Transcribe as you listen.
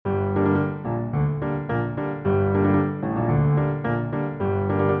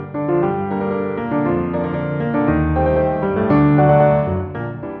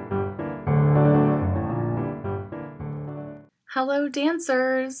Hello,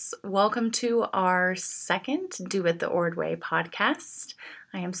 dancers. Welcome to our second Do It the Ordway podcast.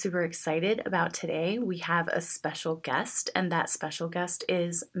 I am super excited about today. We have a special guest, and that special guest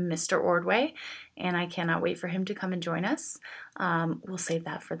is Mr. Ordway, and I cannot wait for him to come and join us. We'll save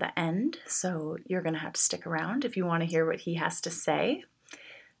that for the end, so you're going to have to stick around if you want to hear what he has to say.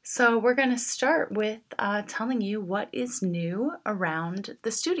 So we're going to start with telling you what is new around the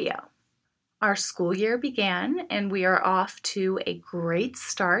studio. Our school year began, and we are off to a great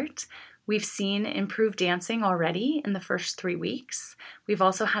start. We've seen improved dancing already in the first 3 weeks. We've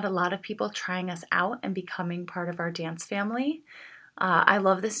also had a lot of people trying us out and becoming part of our dance family. I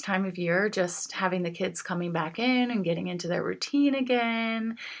love this time of year, just having the kids coming back in and getting into their routine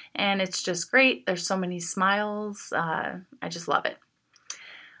again, and it's just great. There's so many smiles. I just love it.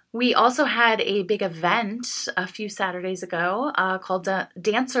 We also had a big event a few Saturdays ago called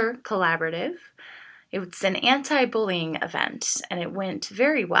Dancer Collaborative. It's an anti-bullying event, and it went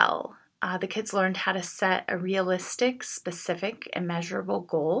very well. The kids learned how to set a realistic, specific, and measurable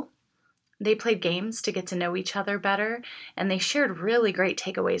goal. They played games to get to know each other better, and they shared really great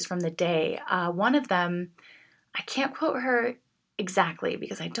takeaways from the day. One of them, I can't quote her exactly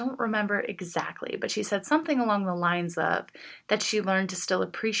because I don't remember exactly, but she said something along the lines of that she learned to still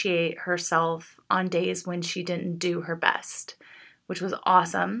appreciate herself on days when she didn't do her best, which was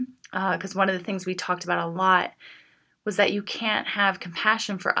awesome because one of the things we talked about a lot was that you can't have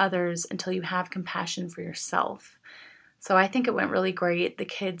compassion for others until you have compassion for yourself. So I think it went really great. The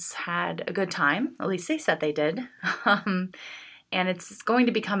kids had a good time, at least they said they did, and it's going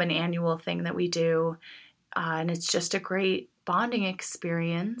to become an annual thing that we do, and it's just a great bonding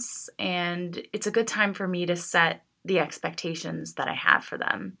experience, and it's a good time for me to set the expectations that I have for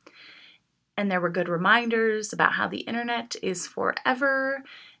them. And there were good reminders about how the internet is forever,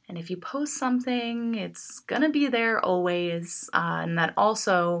 and if you post something, it's gonna be there always, and that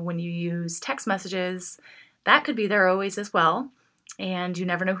also when you use text messages, that could be there always as well, and you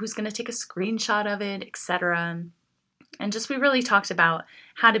never know who's gonna take a screenshot of it, etc. And just we really talked about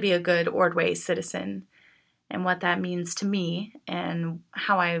how to be a good Ordway citizen and what that means to me and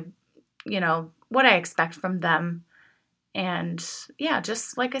how what I expect from them. And yeah,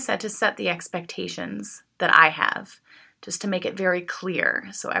 just like I said, to set the expectations that I have, just to make it very clear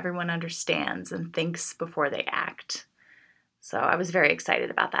so everyone understands and thinks before they act. So I was very excited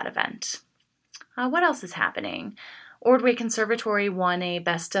about that event. What else is happening? Ordway Conservatory won a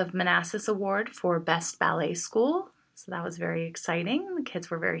Best of Manassas Award for Best Ballet School. So that was very exciting. The kids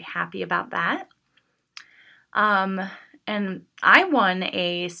were very happy about that. And I won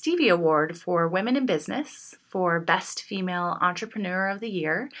a Stevie Award for Women in Business for Best Female Entrepreneur of the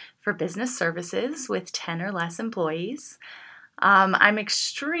Year for business services with 10 or less employees. I'm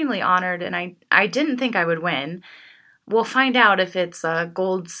extremely honored, and I didn't think I would win. We'll find out if it's a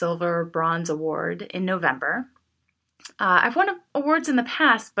gold, silver, or bronze award in November. I've won awards in the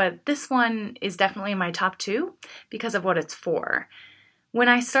past, but this one is definitely in my top 2 because of what it's for. When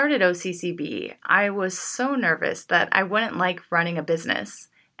I started OCCB, I was so nervous that I wouldn't like running a business,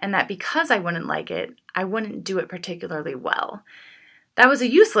 and that because I wouldn't like it, I wouldn't do it particularly well. That was a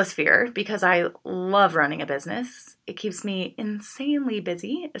useless fear because I love running a business. It keeps me insanely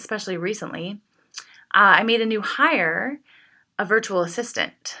busy, especially recently. I made a new hire, a virtual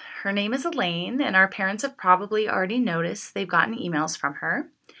assistant. Her name is Elaine, and our parents have probably already noticed they've gotten emails from her.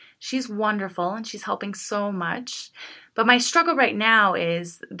 She's wonderful, and she's helping so much. But my struggle right now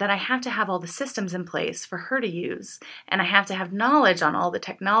is that I have to have all the systems in place for her to use, and I have to have knowledge on all the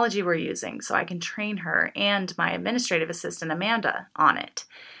technology we're using so I can train her and my administrative assistant, Amanda, on it.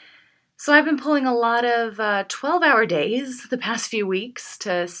 So I've been pulling a lot of 12-hour days the past few weeks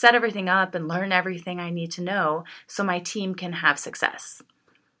to set everything up and learn everything I need to know so my team can have success.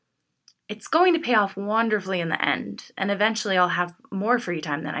 It's going to pay off wonderfully in the end, and eventually I'll have more free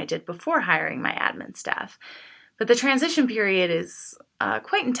time than I did before hiring my admin staff. But the transition period is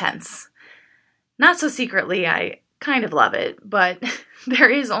quite intense. Not so secretly, I kind of love it, but there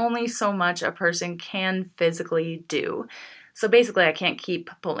is only so much a person can physically do. So basically, I can't keep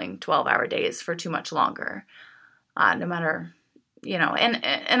pulling 12-hour days for too much longer, no matter,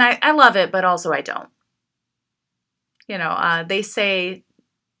 and I love it, but also I don't. They say,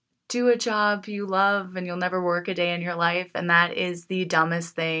 do a job you love and you'll never work a day in your life. And that is the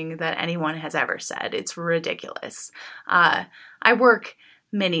dumbest thing that anyone has ever said. It's ridiculous. I work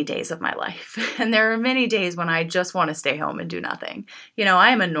many days of my life, and there are many days when I just want to stay home and do nothing. I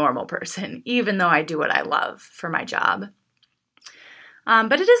am a normal person, even though I do what I love for my job.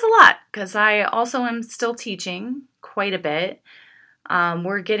 But it is a lot because I also am still teaching quite a bit.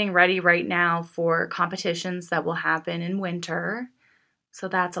 We're getting ready right now for competitions that will happen in winter, so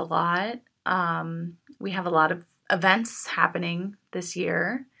that's a lot. We have a lot of events happening this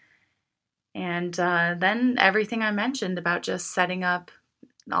year. And then everything I mentioned about just setting up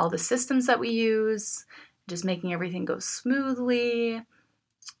all the systems that we use, just making everything go smoothly.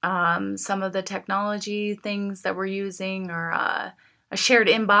 Some of the technology things that we're using are a shared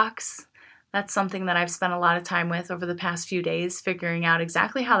inbox. That's something that I've spent a lot of time with over the past few days, figuring out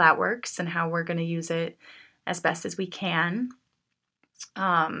exactly how that works and how we're going to use it as best as we can.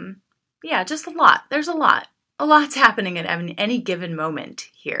 Yeah, just a lot. There's a lot. A lot's happening at any given moment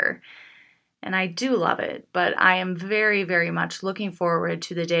here. And I do love it, but I am very, very much looking forward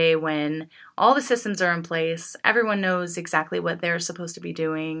to the day when all the systems are in place, everyone knows exactly what they're supposed to be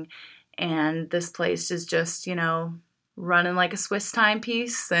doing, and this place is just, running like a Swiss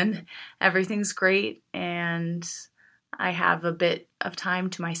timepiece, and everything's great, and I have a bit of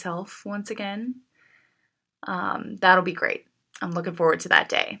time to myself once again. That'll be great. I'm looking forward to that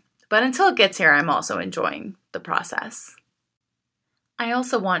day. But until it gets here, I'm also enjoying the process. I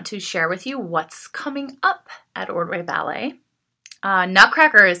also want to share with you what's coming up at Ordway Ballet.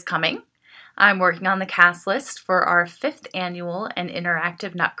 Nutcracker is coming. I'm working on the cast list for our 5th annual and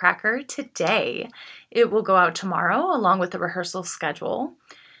interactive Nutcracker today. It will go out tomorrow along with the rehearsal schedule.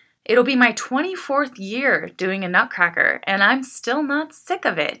 It'll be my 24th year doing a Nutcracker, and I'm still not sick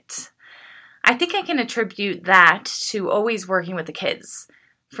of it. I think I can attribute that to always working with the kids.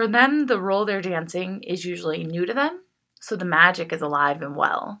 For them, the role they're dancing is usually new to them, so the magic is alive and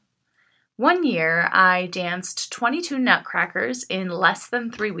well. One year, I danced 22 Nutcrackers in less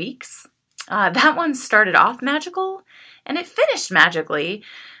than 3 weeks. That one started off magical, and it finished magically,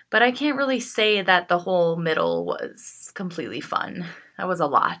 but I can't really say that the whole middle was completely fun. That was a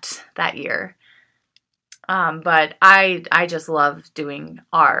lot that year. But I just love doing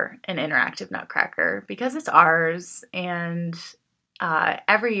an interactive Nutcracker because it's ours, and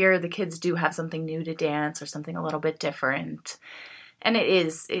every year the kids do have something new to dance or something a little bit different. And it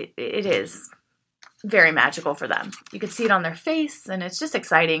is very magical for them. You can see it on their face, and it's just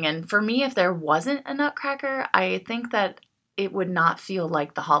exciting. And for me, if there wasn't a Nutcracker, I think that it would not feel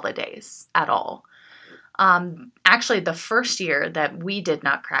like the holidays at all. Actually, the first year that we did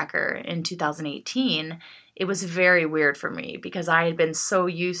Nutcracker in 2018, it was very weird for me because I had been so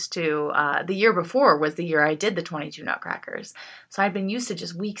used to, the year before was the year I did the 22 Nutcrackers. So I'd been used to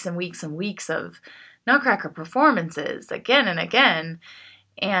just weeks and weeks and weeks of Nutcracker performances again and again,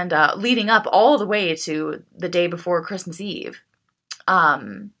 and leading up all the way to the day before Christmas Eve.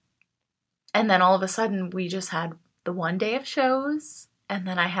 And then all of a sudden we just had the one day of shows. And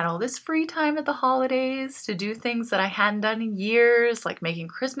then I had all this free time at the holidays to do things that I hadn't done in years, like making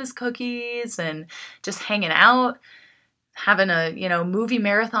Christmas cookies and just hanging out, having a, movie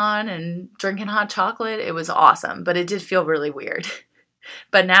marathon and drinking hot chocolate. It was awesome, but it did feel really weird.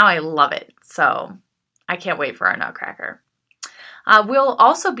 But now I love it, so I can't wait for our Nutcracker. We'll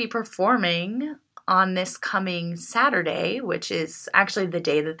also be performing on this coming Saturday, which is actually the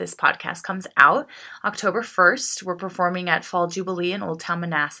day that this podcast comes out, October 1st. We're performing at Fall Jubilee in Old Town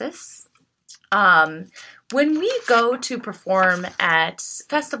Manassas. When we go to perform at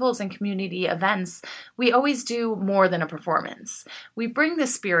festivals and community events, we always do more than a performance. We bring the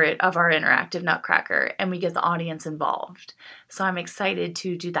spirit of our interactive Nutcracker and we get the audience involved. So I'm excited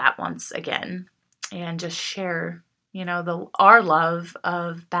to do that once again and just share our love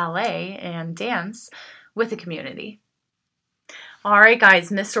of ballet and dance with the community. All right, guys,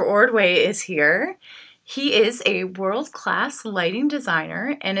 Mr. Ordway is here. He is a world-class lighting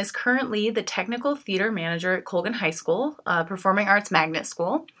designer and is currently the technical theater manager at Colgan High School, Performing Arts Magnet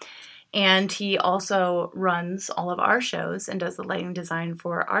School. And he also runs all of our shows and does the lighting design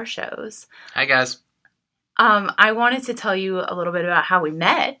for our shows. Hi, guys. I wanted to tell you a little bit about how we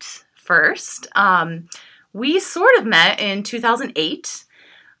met first. We sort of met in 2008.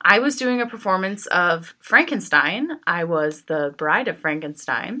 I was doing a performance of Frankenstein. I was the bride of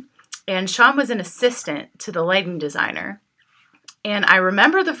Frankenstein. And Sean was an assistant to the lighting designer. And I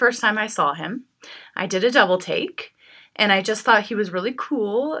remember the first time I saw him, I did a double take. And I just thought he was really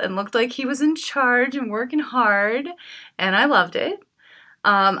cool and looked like he was in charge and working hard. And I loved it.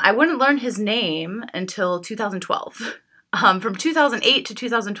 I wouldn't learn his name until 2012. From 2008 to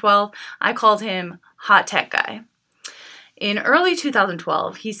 2012, I called him Hot Tech Guy. In early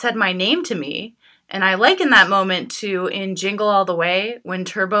 2012, he said my name to me, and I liken that moment to in Jingle All the Way when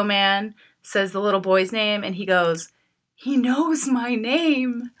Turbo Man says the little boy's name, and he goes, "He knows my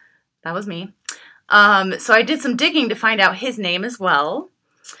name." That was me. So I did some digging to find out his name as well.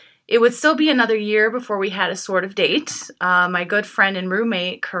 it would still be another year before we had a sort of date. My good friend and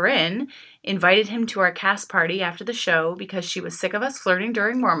roommate, Corinne, invited him to our cast party after the show because she was sick of us flirting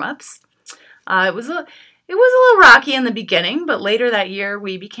during warm-ups. It was a little rocky in the beginning, but later that year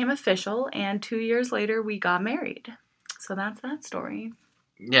we became official, and 2 years later we got married. So that's that story.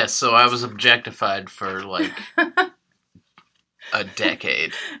 Yes, so I was objectified for like a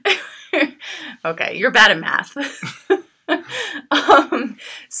decade. Okay, you're bad at math.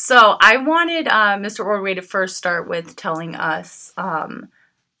 So I wanted Mr. Ordway to first start with telling us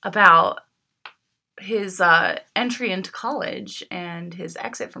about his entry into college and his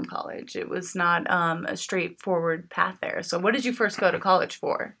exit from college. It was not a straightforward path there. So what did you first go to college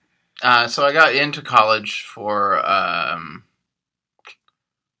for? So I got into college for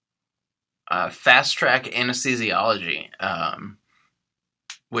fast track anesthesiology,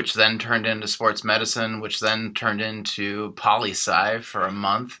 which then turned into sports medicine, which then turned into poli-sci for a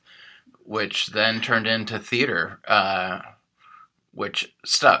month, which then turned into theater, which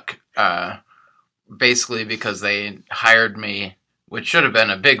stuck. Basically because they hired me, which should have been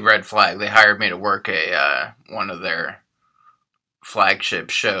a big red flag. They hired me to work one of their flagship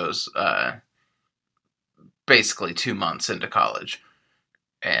shows, basically 2 months into college.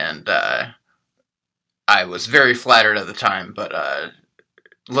 And I was very flattered at the time, but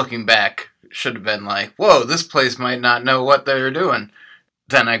looking back, should have been like, whoa, this place might not know what they're doing.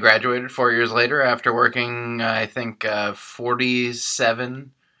 Then I graduated 4 years later after working, I think,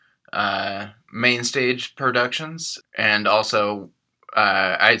 47 main stage productions, and also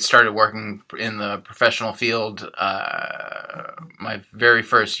I started working in the professional field my very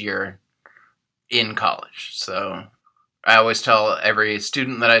first year in college. So I always tell every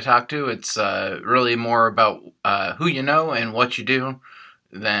student that I talk to, it's really more about who you know and what you do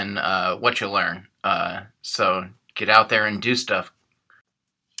than what you learn. So get out there and do stuff.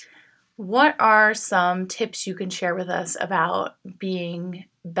 What are some tips you can share with us about being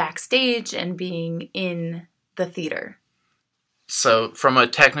backstage and being in the theater? So from a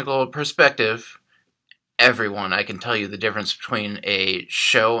technical perspective, I can tell you the difference between a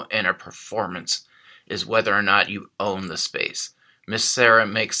show and a performance is whether or not you own the space. Miss Sarah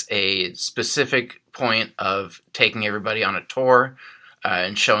makes a specific point of taking everybody on a tour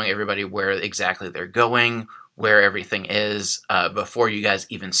and showing everybody where exactly they're going, where everything is, before you guys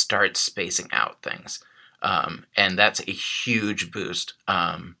even start spacing out things. And that's a huge boost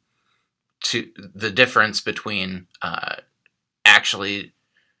to the difference between actually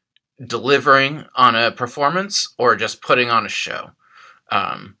delivering on a performance or just putting on a show.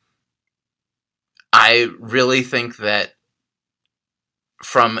 I really think that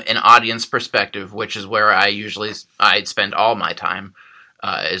from an audience perspective, which is where I'd spend all my time,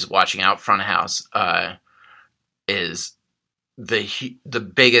 is watching out front of house, is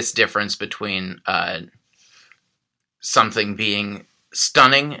the biggest difference between something being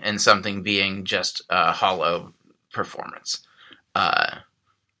stunning and something being just a hollow performance.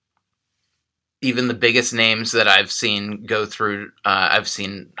 Even the biggest names that I've seen go through, I've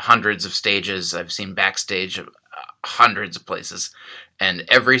seen hundreds of stages, I've seen backstage of hundreds of places, and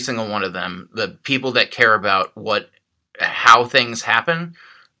every single one of them, the people that care about how things happen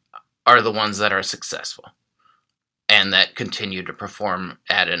are the ones that are successful and that continue to perform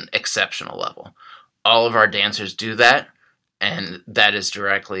at an exceptional level. All of our dancers do that, and that is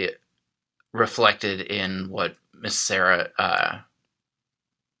directly reflected in what Miss Sarah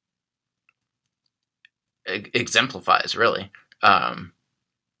exemplifies, really.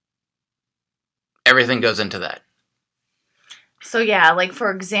 Everything goes into that. So yeah, like for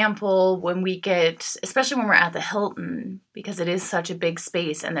example, when we get, especially when we're at the Hilton, because it is such a big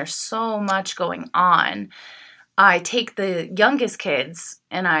space and there's so much going on, I take the youngest kids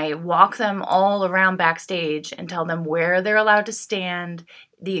and I walk them all around backstage and tell them where they're allowed to stand,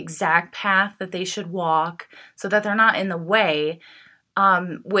 the exact path that they should walk so that they're not in the way,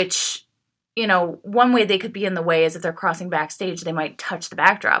 which, you know, one way they could be in the way is if they're crossing backstage, they might touch the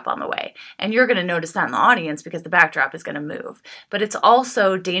backdrop on the way. And you're going to notice that in the audience because the backdrop is going to move. But it's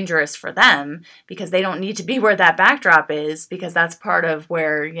also dangerous for them because they don't need to be where that backdrop is because that's part of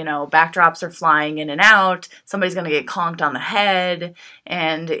where, you know, backdrops are flying in and out. Somebody's going to get conked on the head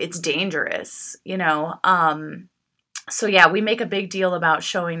and it's dangerous, you know. So yeah, we make a big deal about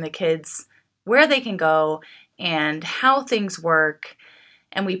showing the kids where they can go and how things work.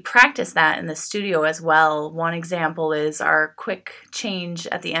 And we practice that in the studio as well. One example is our quick change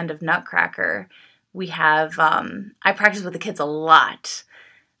at the end of Nutcracker. We have, I practice with the kids a lot,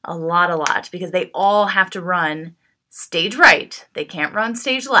 because they all have to run stage right. They can't run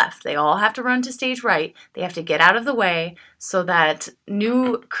stage left. They all have to run to stage right. They have to get out of the way so that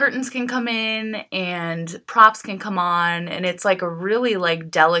new curtains can come in and props can come on. And it's like a really like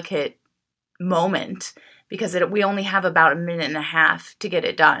delicate moment because we only have about a minute and a half to get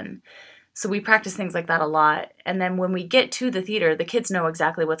it done. So we practice things like that a lot. And then when we get to the theater, the kids know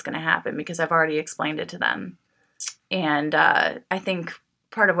exactly what's going to happen because I've already explained it to them. And I think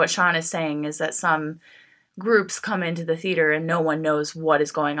part of what Sean is saying is that some groups come into the theater and no one knows what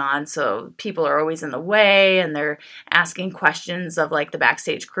is going on. So people are always in the way and they're asking questions of like the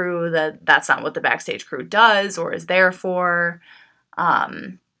backstage crew that's not what the backstage crew does or is there for. Our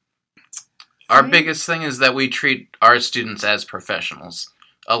biggest thing is that we treat our students as professionals.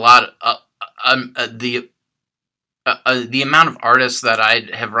 A lot the amount of artists that I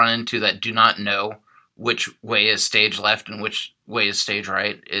have run into that do not know which way is stage left and which way is stage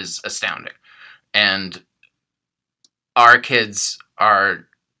right is astounding. And our kids are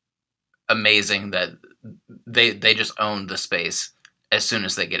amazing that they just own the space as soon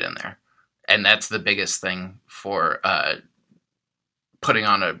as they get in there. And that's the biggest thing for putting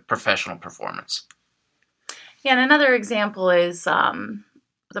on a professional performance. Yeah, and another example is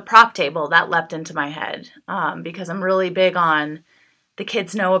the prop table. That leapt into my head because I'm really big on the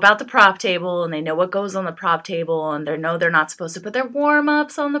kids know about the prop table and they know what goes on the prop table and they know they're not supposed to put their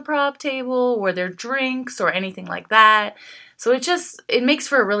warm-ups on the prop table or their drinks or anything like that. So it makes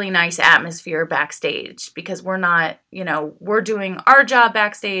for a really nice atmosphere backstage because we're not, we're doing our job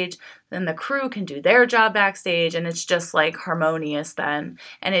backstage, then the crew can do their job backstage, and it's just like harmonious then.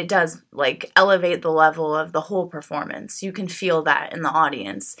 And it does like elevate the level of the whole performance. You can feel that in the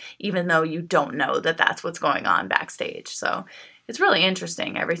audience, even though you don't know that that's what's going on backstage. So it's really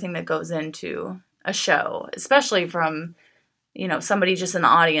interesting, everything that goes into a show, especially from somebody just in the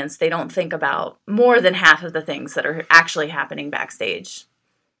audience. They don't think about more than half of the things that are actually happening backstage.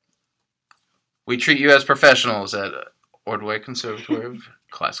 We treat you as professionals at Ordway Conservatory of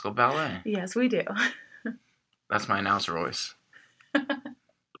Classical Ballet. Yes, we do. That's my announcer voice. All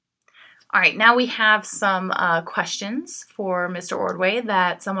right, now we have some questions for Mr. Ordway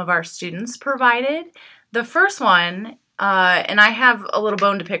that some of our students provided. The first one, and I have a little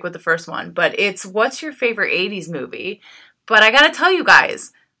bone to pick with the first one, but it's, what's your favorite 80s movie? But I gotta tell you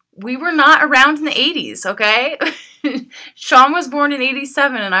guys, we were not around in the 80s, okay? Sean was born in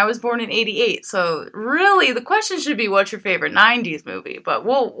 87 and I was born in 88. So really, the question should be, what's your favorite 90s movie? But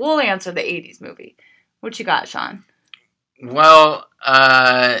we'll answer the 80s movie. What you got, Sean? Well,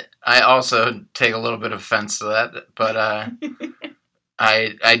 I also take a little bit of offense to that, but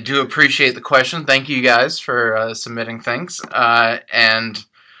I do appreciate the question. Thank you guys for submitting things. And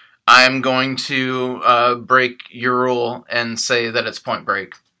I'm going to break your rule and say that it's Point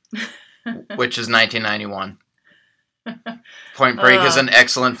Break, which is 1991. Point Break is an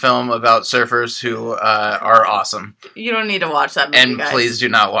excellent film about surfers who are awesome. You don't need to watch that movie, and guys. Please do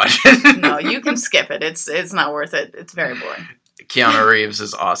not watch it. No, you can skip it. It's not worth it. It's very boring. Keanu Reeves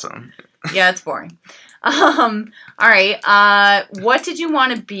is awesome. Yeah, it's boring. All right. What did you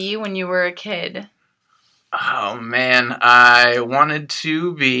want to be when you were a kid? Oh, man. I wanted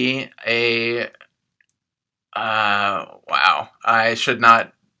to be a... wow. I should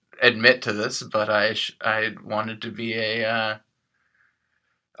not admit to this, but I wanted to be a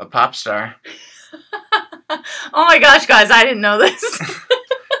pop star. Oh my gosh, guys, I didn't know this.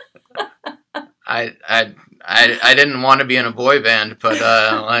 I didn't want to be in a boy band, but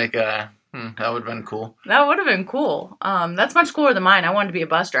that would have been cool. That would have been cool. That's much cooler than mine. I wanted to be a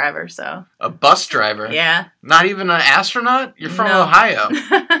bus driver, so. A bus driver? Yeah. Not even an astronaut? You're from Ohio.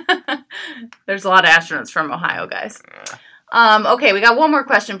 There's a lot of astronauts from Ohio, guys. Okay, we got one more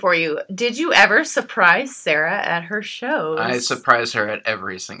question for you. Did you ever surprise Sarah at her shows? I surprise her at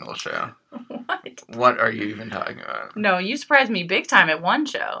every single show. What? What are you even talking about? No, you surprised me big time at one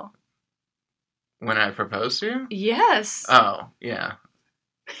show. When I proposed to you? Yes. Oh, yeah.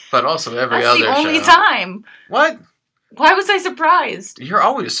 But also every That's other show. That's the only time. What? Why was I surprised? You're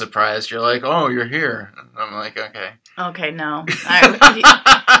always surprised. You're like, oh, you're here. I'm like, okay. Okay, no.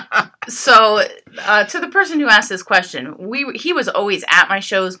 So, to the person who asked this question, he was always at my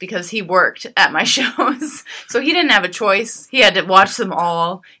shows because he worked at my shows. So he didn't have a choice. He had to watch them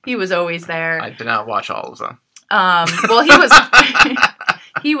all. He was always there. I did not watch all of them. Well,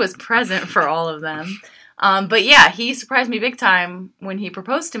 he was present for all of them. But yeah, he surprised me big time when he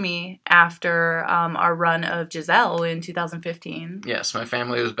proposed to me after our run of Giselle in 2015. Yes, my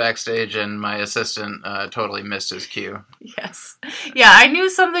family was backstage and my assistant totally missed his cue. Yes. Yeah, I knew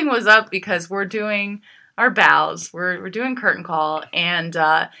something was up because we're doing our bows. We're doing curtain call, and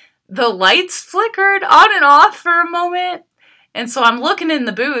the lights flickered on and off for a moment. And so I'm looking in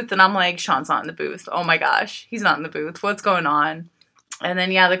the booth, and I'm like, Sean's not in the booth. Oh my gosh, he's not in the booth. What's going on? And then,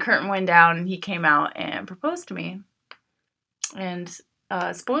 the curtain went down, and he came out and proposed to me. And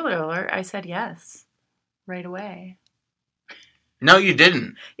spoiler alert, I said yes right away. No, you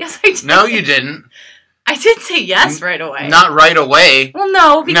didn't. Yes, I did. No, you didn't. I did say yes right away. Not right away. Well,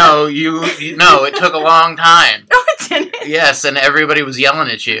 no. Because... No, no, it took a long time. No, it didn't. Yes, and everybody was yelling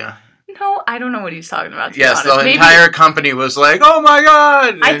at you. No, I don't know what he's talking about. Yes, the entire company was like, "Oh my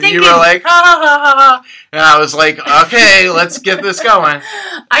god!" And you were like, "Ha ha ha ha!" And I was like, "Okay, let's get this going."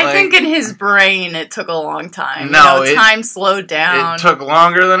 I think in his brain it took a long time. No, time slowed down. It took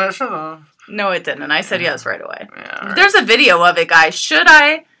longer than it should have. No, it didn't. I said yes right away. Yeah, right. There's a video of it, guys. Should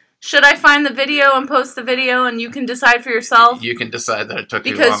I find the video and post the video, and you can decide for yourself? You can decide that it took too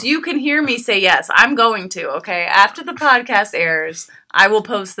long. Because you can hear me say yes. I'm going to, okay? After the podcast airs, I will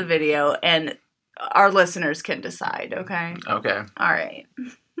post the video, and our listeners can decide, okay? Okay. All right.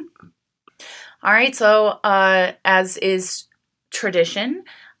 All right, so as is tradition,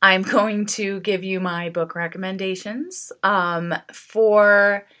 I'm going to give you my book recommendations.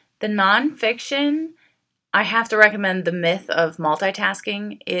 For the nonfiction, I have to recommend The Myth of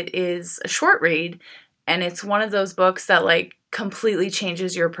Multitasking. It is a short read, and it's one of those books that, like, completely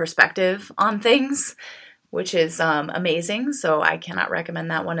changes your perspective on things, which is amazing, so I cannot recommend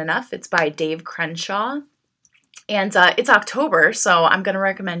that one enough. It's by Dave Crenshaw, and it's October, so I'm going to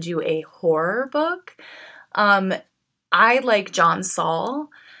recommend you a horror book. I like John Saul.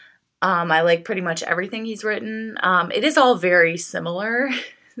 I like pretty much everything he's written. It is all very similar,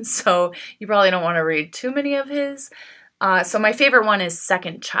 so you probably don't want to read too many of his. So my favorite one is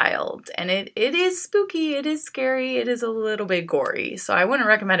Second Child, and it is spooky, it is scary, it is a little bit gory, so I wouldn't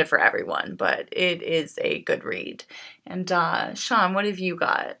recommend it for everyone, but it is a good read. And Sean, what have you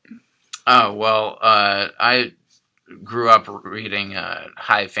got? Oh, well, I grew up reading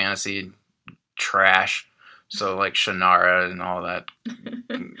high fantasy trash, so like Shannara and all that.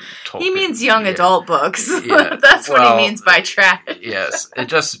 He means young adult books. Yeah. That's what he means by trash. Yes, it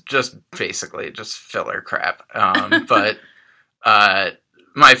just basically just filler crap. But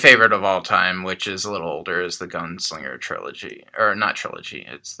my favorite of all time, which is a little older, is the Gunslinger trilogy, or not trilogy.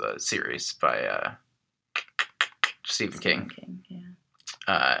 It's the series by Stephen King.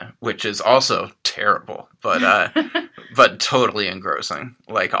 Yeah. Which is also terrible, but but totally engrossing,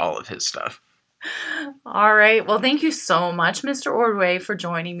 like all of his stuff. All right. Well, thank you so much, Mr. Ordway, for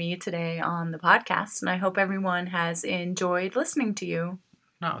joining me today on the podcast, and I hope everyone has enjoyed listening to you.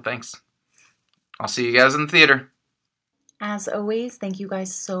 No, thanks. I'll see you guys in the theater. As always, thank you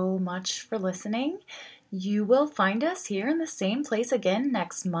guys so much for listening. You will find us here in the same place again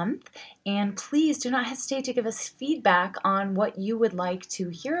next month, and please do not hesitate to give us feedback on what you would like to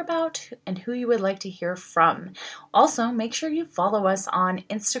hear about and who you would like to hear from. Also, make sure you follow us on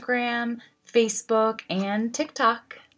Instagram, Facebook, and TikTok.